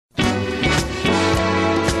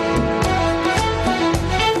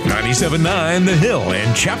97.9 The Hill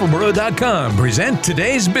and ChapelBoro.com present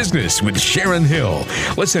Today's Business with Sharon Hill.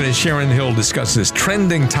 Listen as Sharon Hill discusses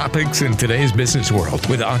trending topics in today's business world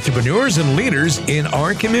with entrepreneurs and leaders in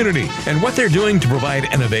our community and what they're doing to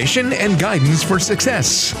provide innovation and guidance for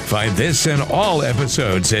success. Find this and all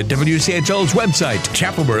episodes at WCHL's website,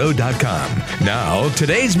 ChapelBoro.com. Now,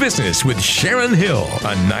 Today's Business with Sharon Hill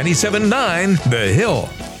on 97.9 The Hill.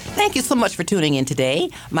 Thank you so much for tuning in today.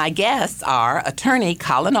 My guests are attorney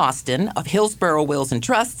Colin Austin of Hillsborough Wills and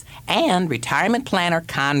Trusts and retirement planner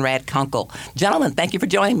Conrad Kunkel. Gentlemen, thank you for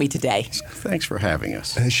joining me today. Thanks for having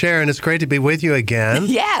us. Sharon, it's great to be with you again.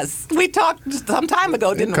 Yes, we talked some time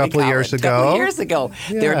ago, didn't we, A couple of years ago.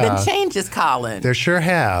 Yeah. There have been changes, Colin. There sure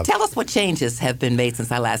have. Tell us what changes have been made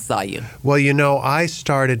since I last saw you. Well, you know, I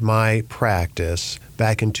started my practice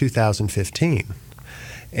back in 2015.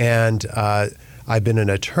 And I've been an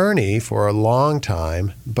attorney for a long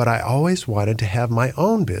time, but I always wanted to have my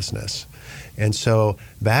own business. And so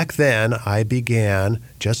back then, I began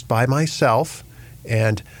just by myself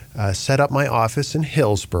and set up my office in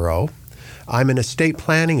Hillsborough. I'm an estate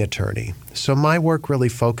planning attorney, so my work really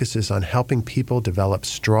focuses on helping people develop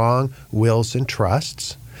strong wills and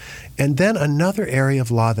trusts. And then another area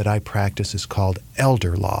of law that I practice is called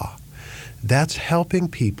elder law. That's helping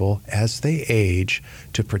people as they age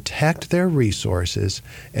to protect their resources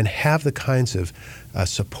and have the kinds of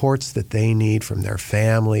supports that they need from their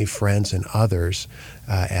family, friends, and others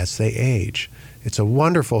as they age. It's a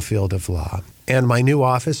wonderful field of law. And my new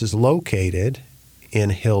office is located in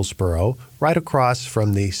Hillsborough, right across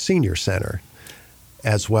from the Senior Center,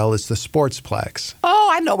 as well as the Sportsplex. Oh,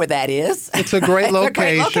 I know where that is. It's a great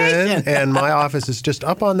location. And my office is just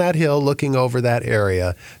up on that hill looking over that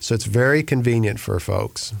area, so it's very convenient for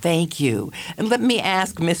folks. Thank you. And let me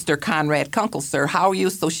ask Mr. Conrad Kunkel, sir, how are you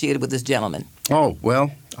associated with this gentleman? Oh,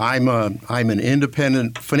 well, I'm an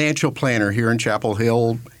independent financial planner here in Chapel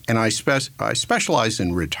Hill, and I specialize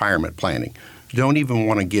in retirement planning. Don't even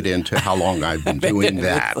want to get into how long I've been doing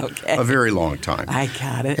that. Okay. A very long time. I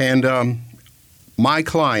got it. And my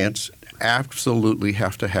clients absolutely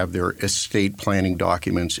have to have their estate planning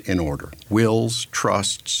documents in order. Wills,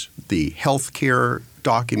 trusts, the health care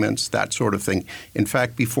documents, that sort of thing. In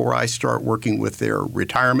fact, before I start working with their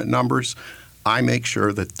retirement numbers, I make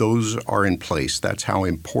sure that those are in place. That's how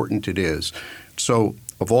important it is. So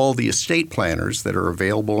of all the estate planners that are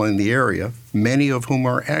available in the area, many of whom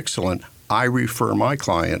are excellent, I refer my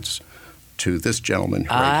clients to this gentleman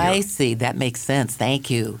right here. I see. That makes sense. Thank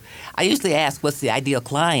you. I usually ask, what's the ideal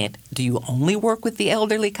client? Do you only work with the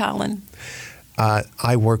elderly, Colin?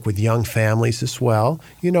 I work with young families as well.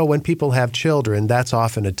 You know, when people have children, that's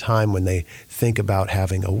often a time when they think about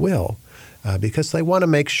having a will because they want to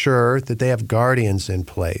make sure that they have guardians in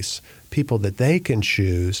place, people that they can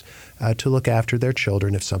choose to look after their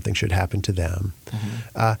children if something should happen to them.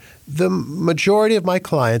 Mm-hmm. The majority of my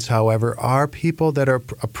clients, however, are people that are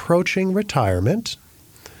approaching retirement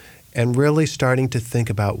and really starting to think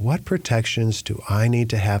about what protections do I need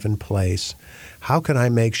to have in place? How can I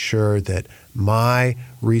make sure that my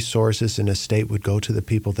resources and estate would go to the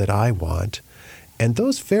people that I want? And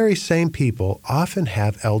those very same people often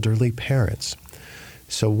have elderly parents.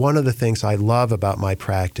 So one of the things I love about my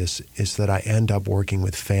practice is that I end up working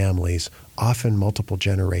with families, often multiple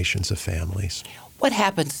generations of families. What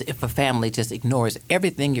happens if a family just ignores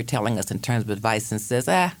everything you're telling us in terms of advice and says,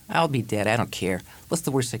 I'll be dead, I don't care. What's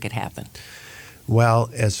the worst that could happen?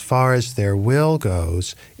 Well, as far as their will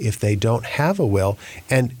goes, if they don't have a will,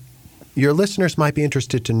 and your listeners might be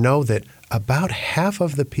interested to know that about half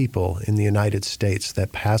of the people in the United States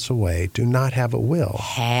that pass away do not have a will.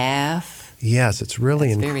 Half? Yes, it's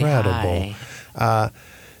really That's incredible. Very high.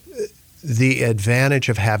 The advantage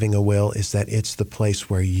of having a will is that it's the place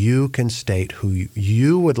where you can state who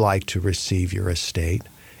you would like to receive your estate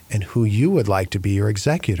and who you would like to be your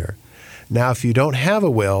executor. Now, if you don't have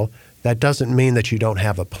a will, that doesn't mean that you don't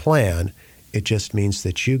have a plan. It just means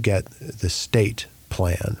that you get the state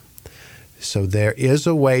plan. So there is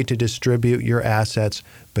a way to distribute your assets,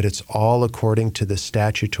 but it's all according to the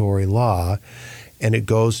statutory law. And it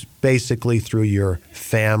goes basically through your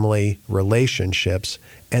family relationships,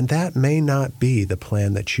 and that may not be the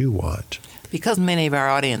plan that you want. Because many of our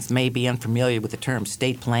audience may be unfamiliar with the term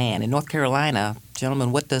state plan, in North Carolina,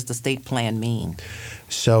 gentlemen, what does the state plan mean?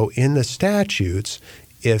 So in the statutes,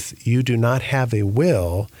 if you do not have a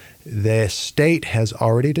will, the state has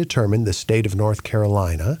already determined, the state of North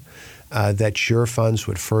Carolina, that your funds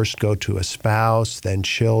would first go to a spouse, then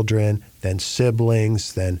children, then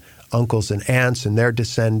siblings, then uncles and aunts and their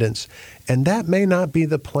descendants, and that may not be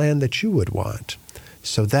the plan that you would want.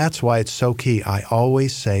 So that's why it's so key. I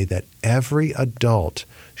always say that every adult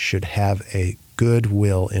should have a good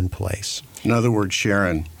will in place. In other words,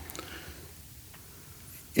 Sharon,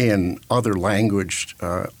 in other language,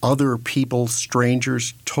 other people,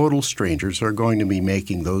 strangers, total strangers, are going to be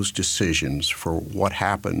making those decisions for what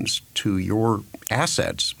happens to your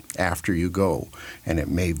assets after you go. And it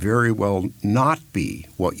may very well not be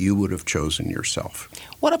what you would have chosen yourself.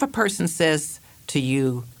 What if a person says to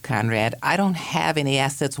you, Conrad, I don't have any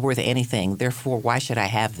assets worth anything, therefore why should I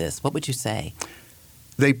have this? What would you say?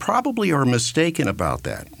 They probably are mistaken about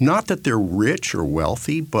that. Not that they're rich or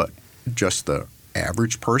wealthy, but just the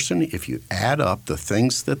average person, if you add up the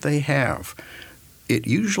things that they have, it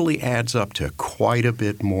usually adds up to quite a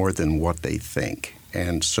bit more than what they think.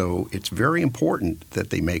 And so it's very important that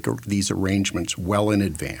they make these arrangements well in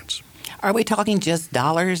advance. Are we talking just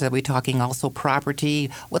dollars? Are we talking also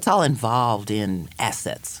property? What's all involved in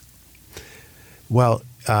assets? Well,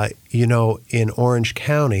 in Orange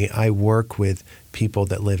County, I work with people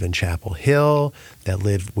that live in Chapel Hill, that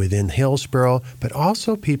live within Hillsborough, but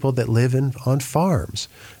also people that live on farms,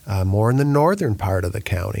 more in the northern part of the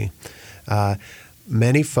county.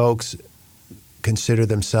 Many folks consider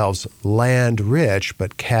themselves land rich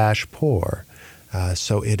but cash poor.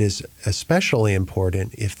 So it is especially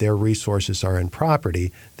important, if their resources are in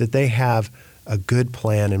property, that they have a good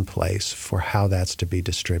plan in place for how that's to be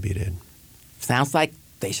distributed. Sounds like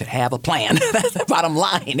they should have a plan. That's the bottom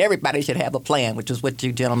line. Everybody should have a plan, which is what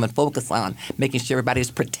you gentlemen focus on. Making sure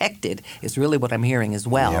everybody's protected is really what I'm hearing as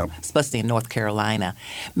well, Yep. especially in North Carolina.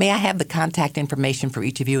 May I have the contact information for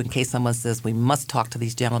each of you in case someone says we must talk to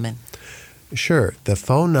these gentlemen? Sure. The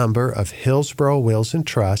phone number of Hillsborough Wills and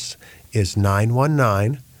Trusts is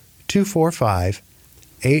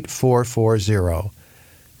 919-245-8440.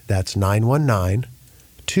 That's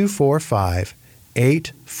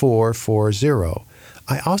 919-245-8440.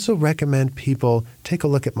 I also recommend people take a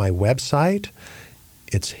look at my website.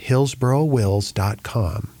 It's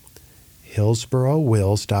hillsboroughwills.com.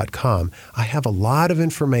 hillsboroughwills.com. I have a lot of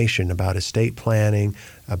information about estate planning,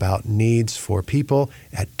 about needs for people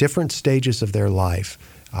at different stages of their life.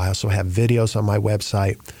 I also have videos on my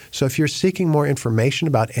website. So if you're seeking more information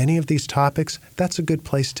about any of these topics, that's a good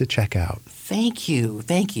place to check out. Thank you.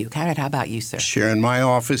 Thank you. Conrad, how about you, sir? Sharon, my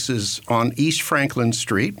office is on East Franklin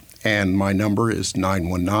Street, and my number is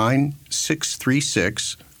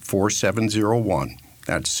 919-636-4701.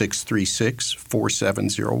 That's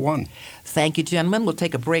 636-4701. Thank you, gentlemen. We'll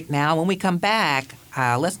take a break now. When we come back,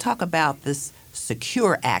 let's talk about this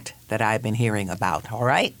Secure Act that I've been hearing about, all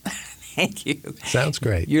right? Thank you. Sounds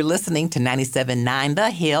great. You're listening to 97.9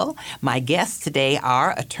 The Hill. My guests today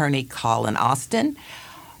are attorney Colin Austin,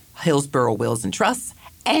 Hillsborough Wills and Trusts,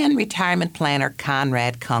 and retirement planner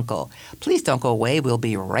Conrad Kunkel. Please don't go away. We'll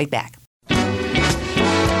be right back.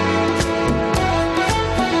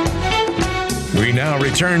 We now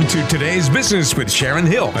return to Today's Business with Sharon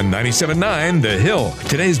Hill on 97.9 The Hill.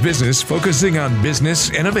 Today's Business focusing on business,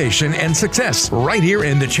 innovation, and success right here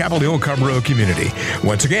in the Chapel Hill Carrboro community.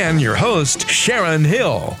 Once again, your host, Sharon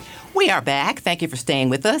Hill. We are back. Thank you for staying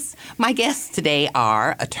with us. My guests today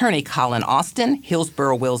are attorney Colin Austin,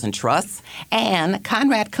 Hillsborough Wills and Trusts, and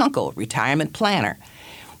Conrad Kunkel, retirement planner.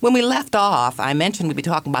 When we left off, I mentioned we'd be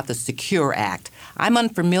talking about the Secure Act. I'm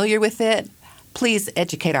unfamiliar with it. Please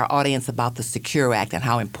educate our audience about the Secure Act and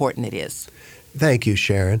how important it is. Thank you,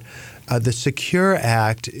 Sharon. The Secure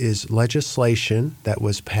Act is legislation that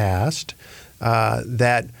was passed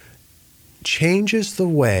that changes the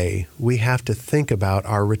way we have to think about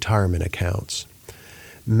our retirement accounts.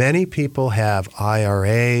 Many people have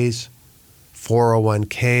IRAs,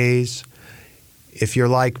 401ks. If you're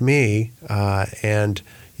like me and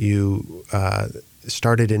you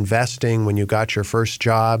started investing when you got your first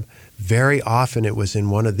job, very often it was in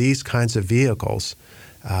one of these kinds of vehicles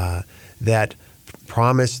that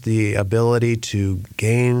promised the ability to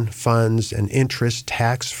gain funds and interest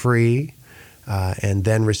tax-free and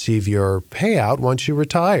then receive your payout once you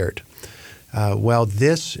retired. Well,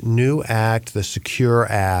 this new act, the Secure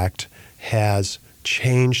Act, has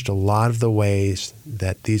changed a lot of the ways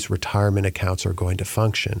that these retirement accounts are going to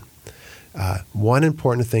function. One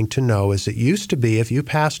important thing to know is it used to be if you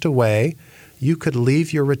passed away, you could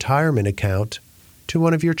leave your retirement account to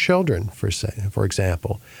one of your children, for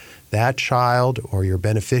example. That child or your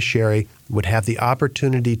beneficiary would have the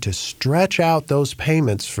opportunity to stretch out those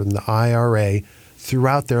payments from the IRA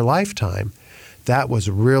throughout their lifetime. That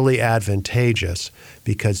was really advantageous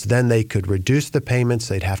because then they could reduce the payments.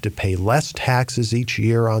 They'd have to pay less taxes each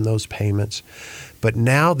year on those payments. But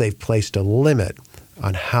now they've placed a limit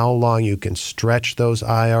on how long you can stretch those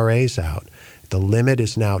IRAs out. The limit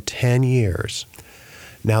is now 10 years.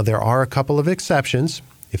 Now, there are a couple of exceptions.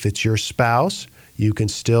 If it's your spouse, you can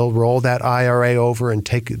still roll that IRA over and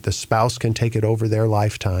the spouse can take it over their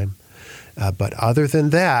lifetime. But other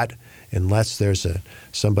than that, unless there's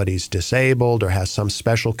somebody's disabled or has some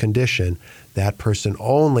special condition, that person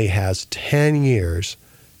only has 10 years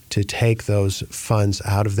to take those funds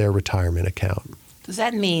out of their retirement account. Does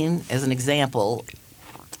that mean, as an example,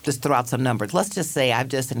 just throw out some numbers. Let's just say I've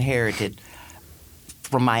just inherited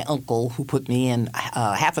from my uncle who put me in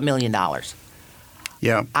 $500,000.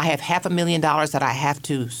 Yeah. I have $500,000 that I have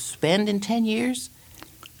to spend in 10 years?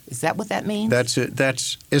 Is that what that means? That's it.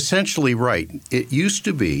 That's essentially right. It used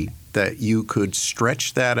to be that you could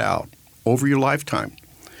stretch that out over your lifetime.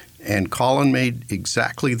 And Colin made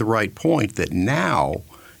exactly the right point that now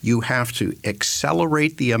you have to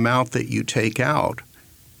accelerate the amount that you take out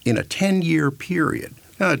in a 10-year period.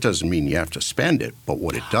 Now, it doesn't mean you have to spend it, but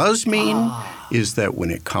what it does mean is that when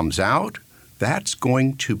it comes out, that's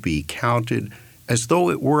going to be counted as though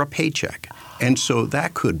it were a paycheck. And so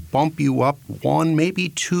that could bump you up 1, maybe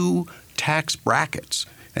 2 tax brackets,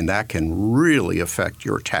 and that can really affect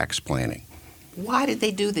your tax planning. Why did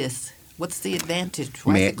they do this? What's the advantage?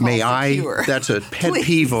 Why is it called May I? secure? That's a pet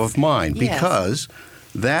peeve of mine because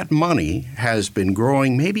that money has been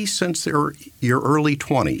growing maybe since your early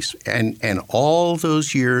 20s, and all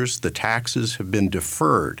those years the taxes have been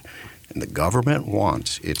deferred. And the government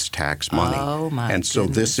wants its tax money. Oh, my And so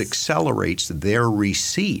goodness. this accelerates their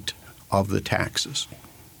receipt of the taxes.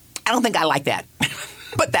 I don't think I like that.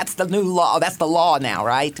 But that's the new law. That's the law now,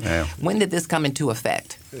 right? Yeah. When did this come into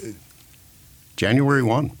effect? January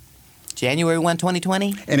 1. January 1,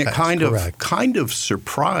 2020? And it That's kind correct. of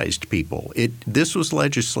surprised people. This was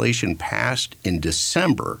legislation passed in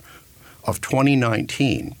December of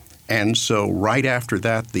 2019. And so right after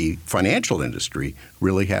that, the financial industry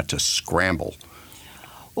really had to scramble.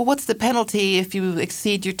 Well, what's the penalty if you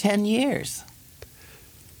exceed your 10 years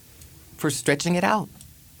for stretching it out?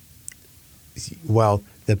 Well,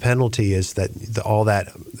 the penalty is that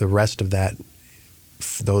the rest of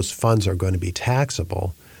those funds are going to be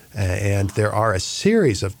taxable. And there are a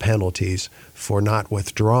series of penalties for not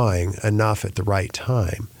withdrawing enough at the right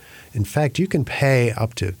time. In fact, you can pay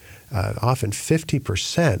up to often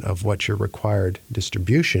 50% of what your required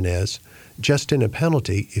distribution is just in a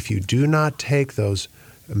penalty if you do not take those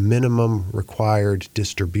minimum required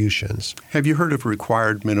distributions. Have you heard of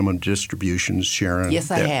required minimum distributions, Sharon? Yes,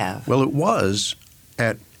 I have. Well, it was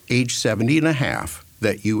at age 70 and a half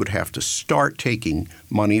that you would have to start taking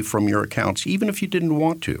money from your accounts, even if you didn't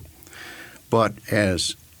want to. But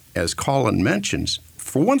as Colin mentions,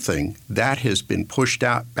 for one thing, that has been pushed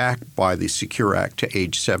out back by the Secure Act to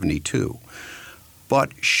age 72.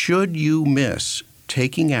 But should you miss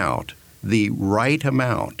taking out the right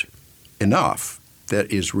amount, enough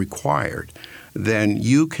that is required, then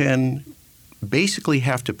you can basically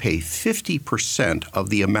have to pay 50% of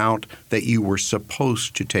the amount that you were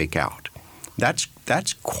supposed to take out. That's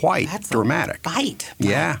quite dramatic. A bite.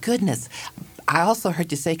 Yeah. My goodness. I also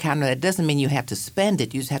heard you say, Conrad, it doesn't mean you have to spend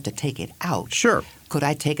it. You just have to take it out. Sure. Could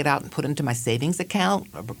I take it out and put it into my savings account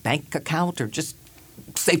or bank account or just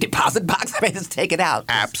safe deposit box? I mean, just take it out.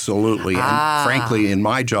 Absolutely. And frankly, in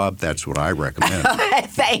my job, that's what I recommend.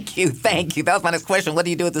 Thank you. That was my next question. What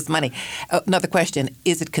do you do with this money? Another question.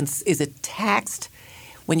 Is it taxed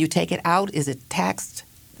when you take it out? Is it taxed?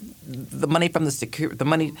 The money from the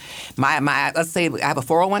money, let's say I have a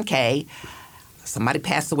 401k. Somebody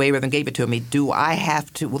passed away and gave it to me. Do I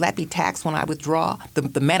have to? Will that be taxed when I withdraw?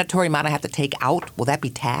 The mandatory amount I have to take out, will that be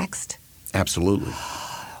taxed? Absolutely.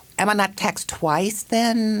 Am I not taxed twice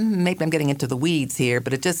then? Maybe I'm getting into the weeds here,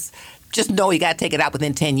 but it just know you got to take it out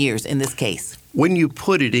within 10 years in this case. When you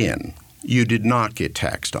put it in, you did not get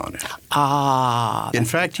taxed on it. In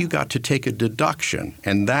fact, you got to take a deduction,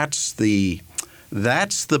 and that's the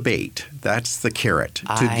bait. That's the carrot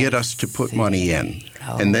to get us to put money in.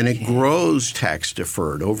 And then it grows tax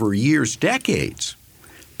deferred over years, decades.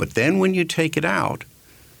 But then when you take it out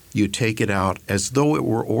as though it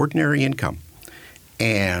were ordinary income.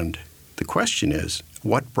 And the question is,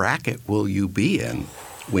 what bracket will you be in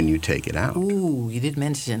when you take it out? Ooh, you did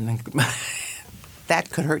mention that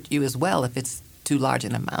could hurt you as well if it's too large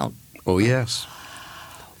an amount. Oh, yes.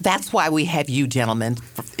 That's why we have you, gentlemen.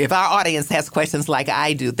 If our audience has questions like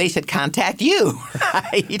I do, they should contact you,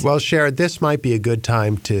 right? Well, Sharon, this might be a good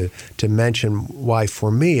time to mention why, for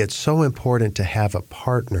me, it's so important to have a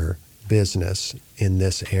partner business in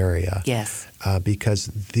this area. Yes. Because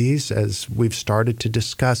these, as we've started to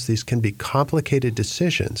discuss, these can be complicated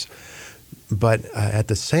decisions. But at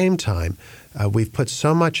the same time, we've put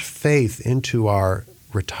so much faith into our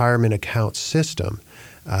retirement account system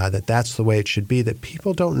that's the way it should be, that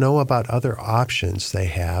people don't know about other options they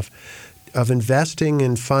have of investing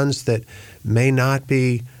in funds that may not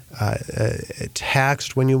be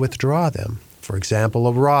taxed when you withdraw them. For example,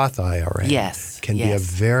 a Roth IRA can be a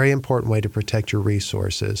very important way to protect your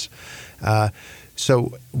resources.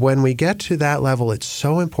 So when we get to that level, it's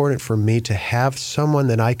so important for me to have someone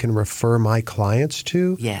that I can refer my clients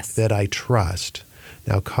to that I trust.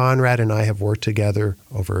 Now, Conrad and I have worked together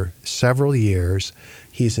over several years.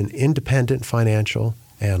 He's an independent financial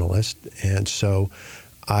analyst, and so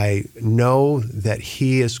I know that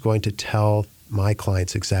he is going to tell my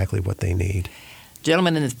clients exactly what they need.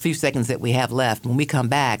 Gentlemen, in the few seconds that we have left, when we come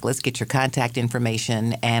back, let's get your contact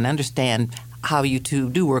information and understand how you two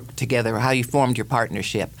do work together, how you formed your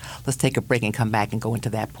partnership. Let's take a break and come back and go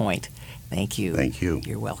into that point. Thank you. Thank you.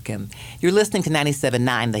 You're welcome. You're listening to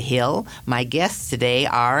 97.9 The Hill. My guests today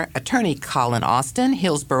are attorney Colin Austin,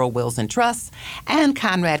 Hillsborough Wills and Trusts, and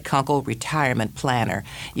Conrad Kunkel, retirement planner.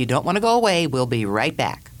 You don't want to go away. We'll be right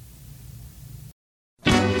back.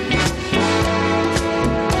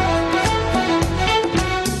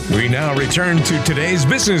 We now return to Today's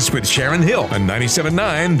Business with Sharon Hill on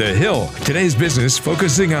 97.9 The Hill. Today's Business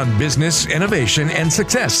focusing on business, innovation, and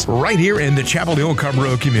success right here in the Chapel Hill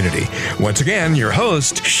Carrboro community. Once again, your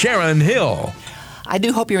host, Sharon Hill. I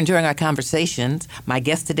do hope you're enjoying our conversations. My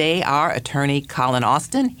guests today are attorney Colin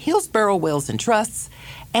Austin, Hillsborough Wills and Trusts,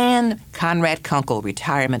 and Conrad Kunkel,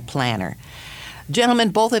 retirement planner. Gentlemen,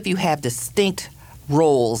 both of you have distinct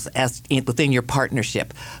roles within your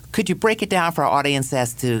partnership. Could you break it down for our audience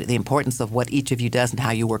as to the importance of what each of you does and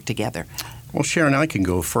how you work together? Well, Sharon, I can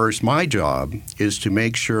go first. My job is to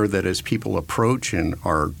make sure that as people approach and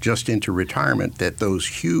are just into retirement, that those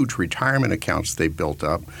huge retirement accounts they built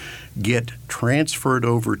up get transferred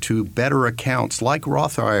over to better accounts like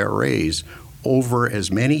Roth IRAs over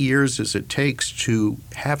as many years as it takes to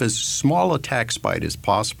have as small a tax bite as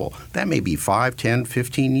possible. That may be 5, 10,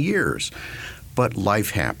 15 years. But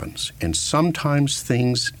life happens, and sometimes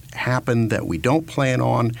things happen that we don't plan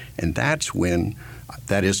on, and that's when,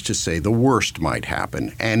 that is to say, the worst might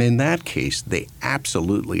happen. And in that case, they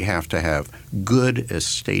absolutely have to have good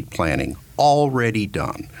estate planning already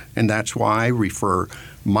done. And that's why I refer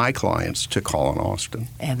my clients to Colin Austin.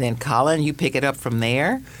 And then, Colin, you pick it up from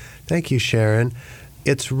there. Thank you, Sharon.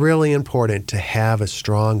 It's really important to have a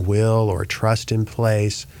strong will or trust in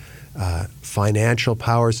place. Financial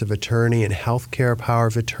powers of attorney and healthcare power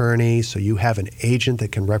of attorney, so you have an agent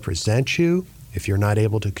that can represent you if you're not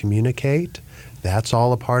able to communicate. That's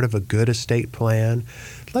all a part of a good estate plan.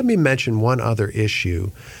 Let me mention one other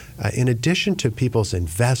issue. In addition to people's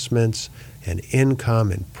investments and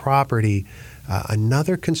income and property,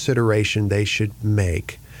 another consideration they should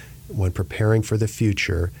make when preparing for the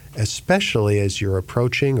future, especially as you're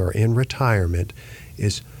approaching or in retirement,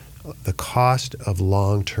 is the cost of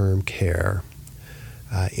long-term care.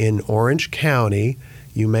 In Orange County,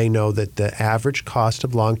 you may know that the average cost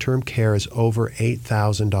of long-term care is over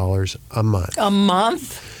 $8,000 a month. A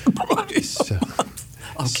month?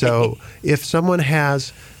 So if someone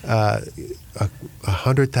has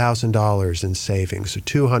 $100,000 in savings, or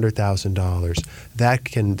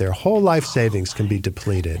 $200,000, their whole life savings can be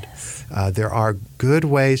depleted. There are good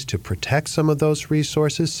ways to protect some of those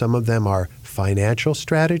resources. Some of them are financial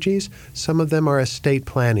strategies. Some of them are estate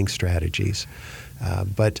planning strategies.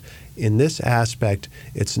 But in this aspect,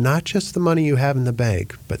 it's not just the money you have in the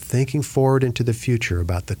bank, but thinking forward into the future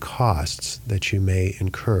about the costs that you may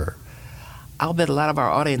incur. I'll bet a lot of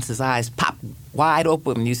our audience's eyes pop wide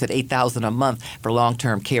open when you said $8,000 a month for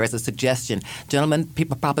long-term care as a suggestion. Gentlemen,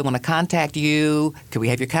 people probably want to contact you. Could we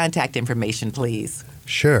have your contact information, please?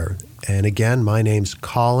 Sure. And again, my name's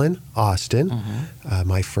Colin Austin.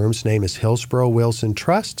 My firm's name is Hillsborough Wills and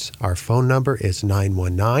Trusts. Our phone number is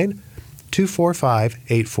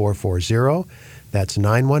 919-245-8440. That's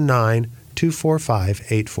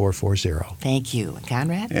 919-245-8440. Thank you. And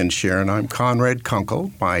Conrad? And Sharon, I'm Conrad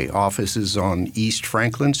Kunkel. My office is on East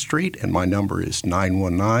Franklin Street, and my number is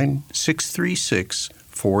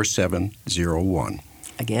 919-636-4701.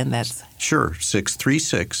 Again, that's? Sure,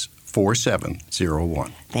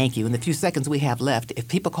 636-4701. Thank you. In the few seconds we have left, if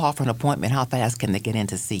people call for an appointment, how fast can they get in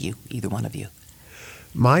to see you, either one of you?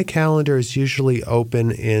 My calendar is usually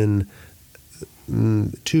open in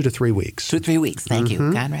 2 to 3 weeks. 2 to 3 weeks. Thank you,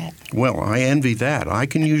 Conrad. Well, I envy that. I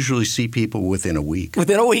can usually see people within a week.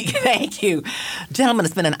 Within a week. Thank you. Gentlemen,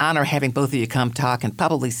 it's been an honor having both of you come talk and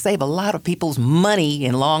probably save a lot of people's money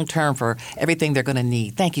in long term for everything they're going to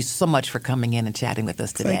need. Thank you so much for coming in and chatting with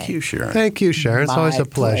us today. Thank you, Sharon. Thank you, Sharon. It's always a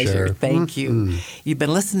pleasure. Thank you. You've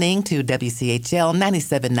been listening to WCHL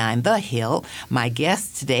 97.9 The Hill. My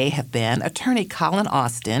guests today have been attorney Colin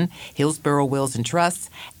Austin, Hillsborough Wills and Trusts,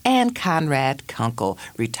 and Conrad Kunkel,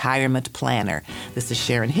 retirement planner. This is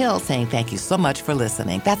Sharon Hill saying thank you so much for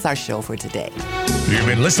listening. That's our show for today. You've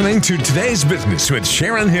been listening to Today's Business with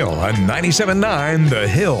Sharon Hill on 97.9 The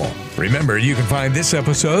Hill. Remember, you can find this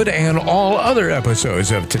episode and all other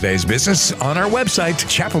episodes of Today's Business on our website,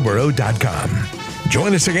 chapelboro.com.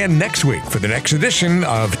 Join us again next week for the next edition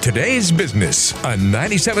of Today's Business on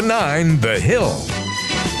 97.9 The Hill.